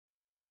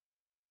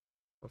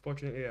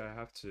Unfortunately, I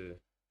have to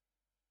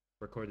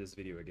record this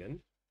video again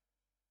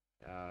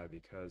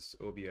because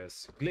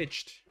OBS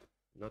glitched.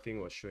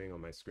 Nothing was showing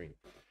on my screen.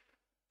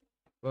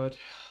 But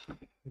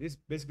this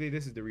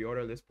is the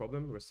reorder list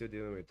problem. We're still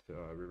dealing with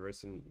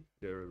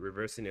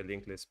reversing a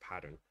linked list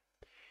pattern.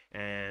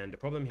 And the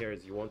problem here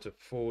is you want to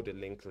fold a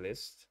linked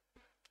list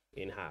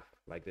in half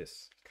like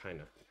this,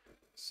 kind of.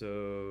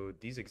 So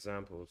these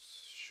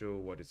examples show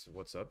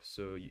what's up.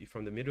 So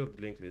from the middle of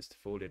the linked list,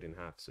 fold it in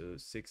half. So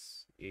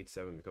 6, 8,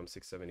 7 becomes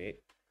 6, 7,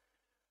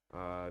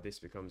 8. This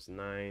becomes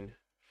 9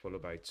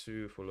 followed by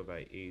 2 followed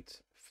by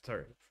 8.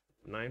 Sorry,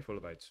 9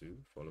 followed by 2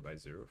 followed by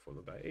 0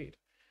 followed by 8.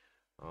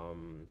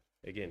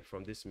 Again,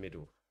 from this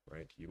middle,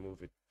 right, you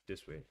move it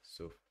this way.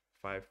 So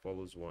 5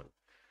 follows 1.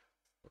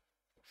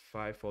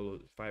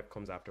 5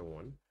 comes after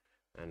 1,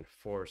 and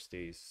 4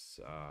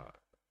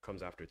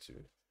 comes after 2.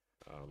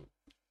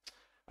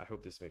 I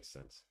hope this makes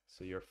sense.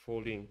 So you're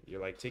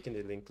like taking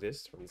the linked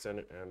list from the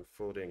center and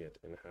folding it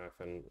in half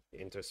and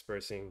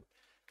interspersing,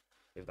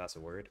 if that's a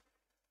word,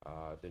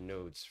 the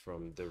nodes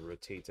from the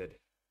rotated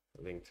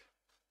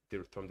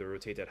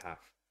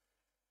half.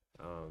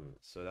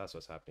 So that's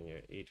what's happening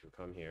here. 8 will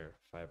come here,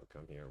 5 will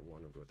come here,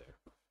 1 will go there.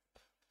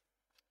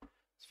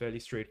 It's fairly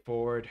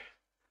straightforward.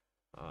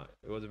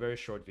 It was a very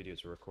short video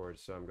to record,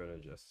 so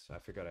I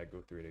figured I'd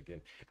go through it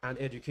again. And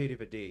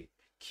educative a day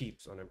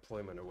keeps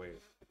unemployment away,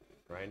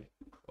 right?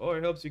 Or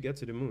it helps you get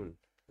to the moon.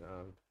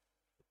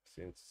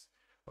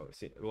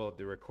 Well,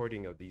 the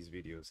recording of these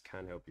videos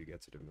can help you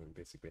get to the moon,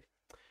 basically.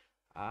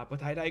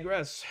 But I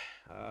digress.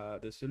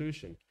 The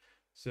solution.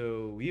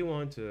 So we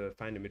want to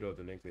find the middle of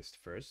the linked list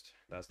first.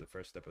 That's the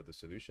first step of the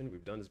solution.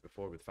 We've done this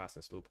before with fast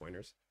and slow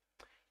pointers.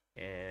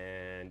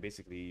 And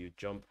basically you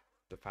jump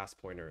the fast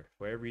pointer.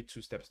 For every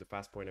 2 steps the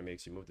fast pointer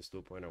makes, you move the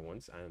slow pointer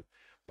once. And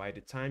by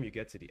the time you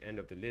get to the end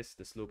of the list,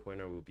 the slow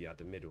pointer will be at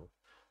the middle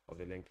of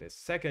the linked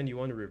list. Second, you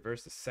want to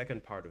reverse the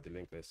second part of the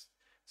linked list.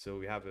 So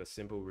we have a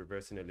simple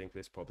reversing a linked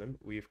list problem.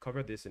 We've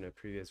covered this in a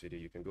previous video.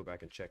 You can go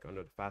back and check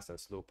under the fast and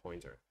slow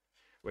pointer,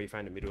 where you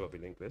find the middle of a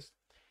linked list.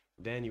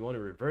 Then you want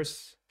to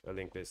reverse a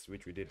linked list,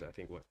 which we did, I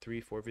think, what,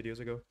 3-4 videos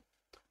ago.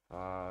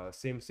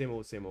 Same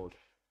old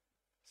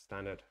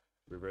standard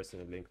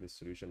reversing a linked list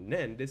solution.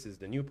 Then this is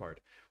the new part.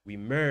 We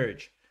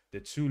merge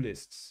the 2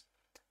 lists.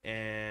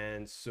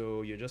 And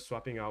so you're just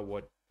swapping out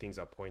what things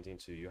are pointing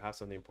to. You have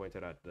something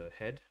pointed at the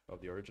head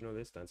of the original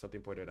list and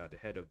something pointed at the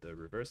head of the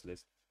reverse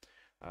list.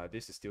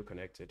 This is still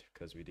connected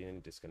because we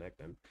didn't disconnect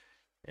them.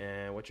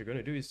 And what you're going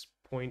to do is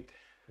point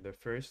the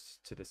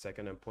first to the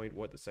second and point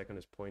what the second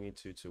is pointing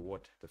to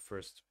what the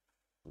first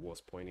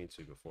was pointing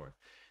to before.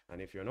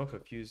 And if you're not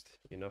confused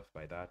enough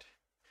by that,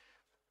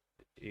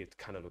 it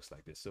kind of looks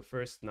like this. So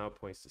first now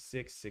points to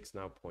 6, 6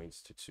 now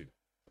points to 2,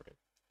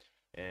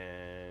 right?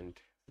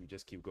 And we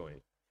just keep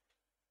going.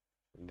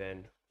 And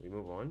then we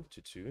move on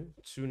to 2.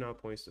 2 now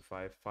points to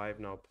 5, 5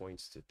 now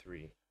points to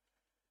 3.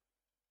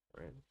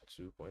 Right?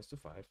 2 points to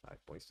 5,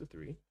 5 points to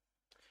 3.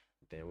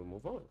 Then we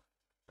move on.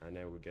 And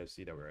then we get to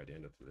see that we're at the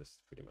end of the list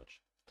pretty much.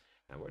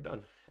 And we're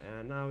done.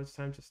 And now it's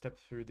time to step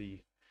through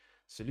the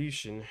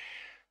solution.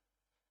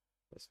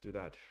 Let's do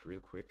that real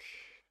quick.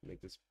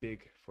 Make this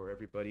big for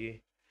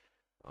everybody.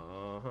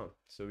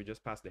 So we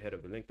just passed the head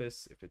of the linked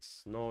list. If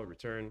it's null,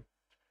 return.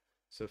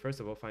 So first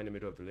of all, find the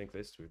middle of the linked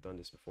list. We've done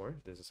this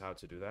before. This is how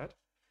to do that.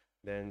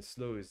 Then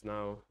slow is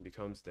now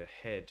becomes the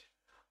head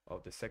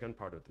of the second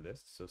part of the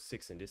list. So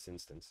 6 in this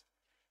instance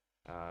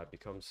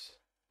becomes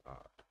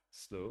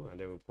slow, and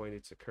then we'll point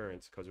it to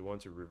current because we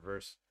want to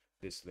reverse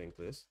this linked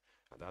list.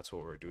 And that's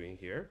what we're doing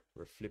here.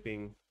 We're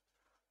flipping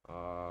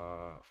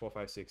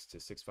 456 to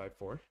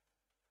 654.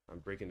 I'm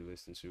breaking the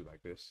list in 2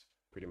 like this,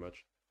 pretty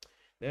much.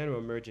 Then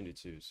we're merging the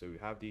 2. So we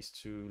have these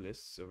 2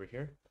 lists over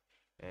here,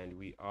 and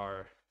we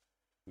are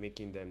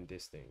making them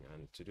this thing.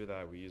 And to do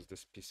that, we use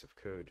this piece of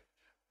code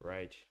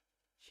right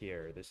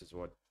here. This is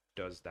what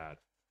does that.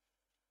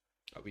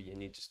 We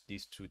need just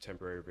these 2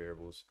 temporary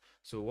variables.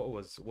 So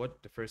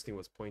what the first thing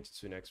was pointed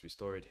to next, we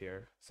store it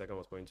here. Second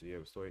was pointed to here,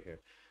 we store it here.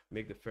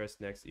 Make the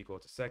first next equal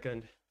to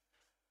second.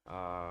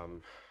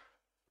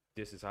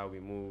 This is how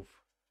we move.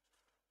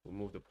 We'll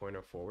move the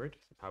pointer forward.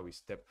 How we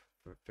step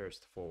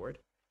first forward,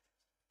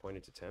 point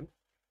it to temp.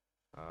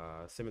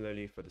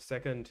 Similarly for the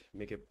second,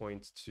 make it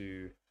point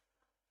to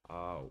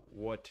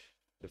what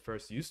the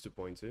first used to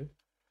point to.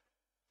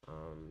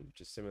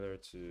 Just similar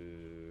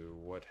to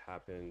what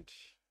happened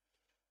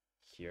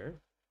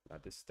here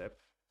at this step.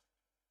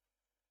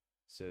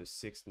 So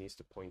 6 needs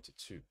to point to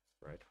 2,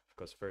 right?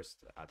 Because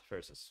at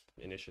first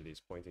initially it's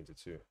pointing to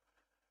 2.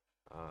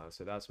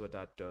 So that's what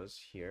that does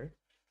here.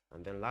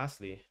 And then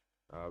lastly,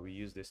 we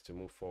use this to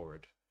move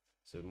forward.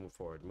 So move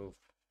forward, move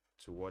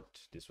to what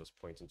this was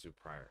pointing to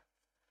prior.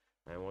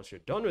 And once you're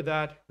done with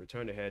that,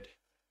 return the head.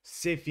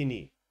 C'est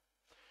fini.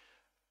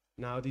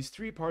 Now these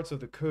 3 parts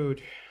of the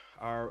code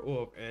are O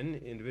of n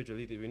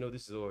individually. We know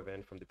this is O of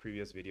n from the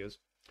previous videos.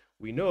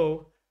 We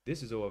know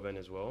this is O of n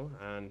as well,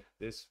 and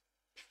this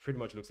pretty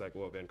much looks like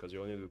O of n because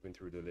you're only looping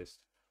through the list.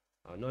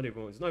 It's not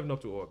even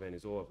up to O of n,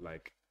 it's O of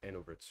like n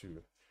over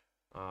 2.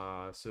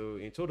 So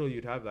in total,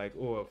 you'd have like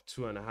O of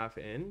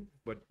 2.5n,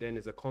 but then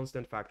there's a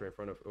constant factor in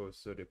front of O.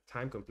 So the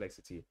time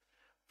complexity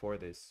for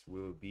this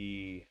will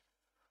be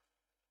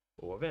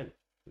O of n,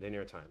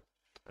 linear time.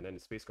 And then the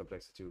space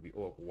complexity will be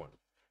O of 1.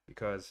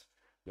 Because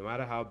no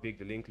matter how big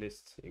the linked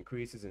list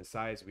increases in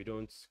size, we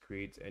don't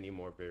create any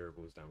more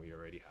variables than we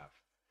already have.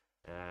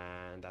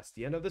 And that's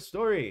the end of the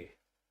story.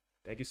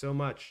 Thank you so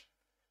much.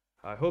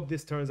 I hope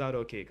this turns out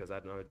okay, because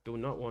I do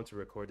not want to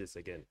record this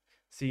again.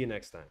 See you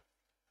next time.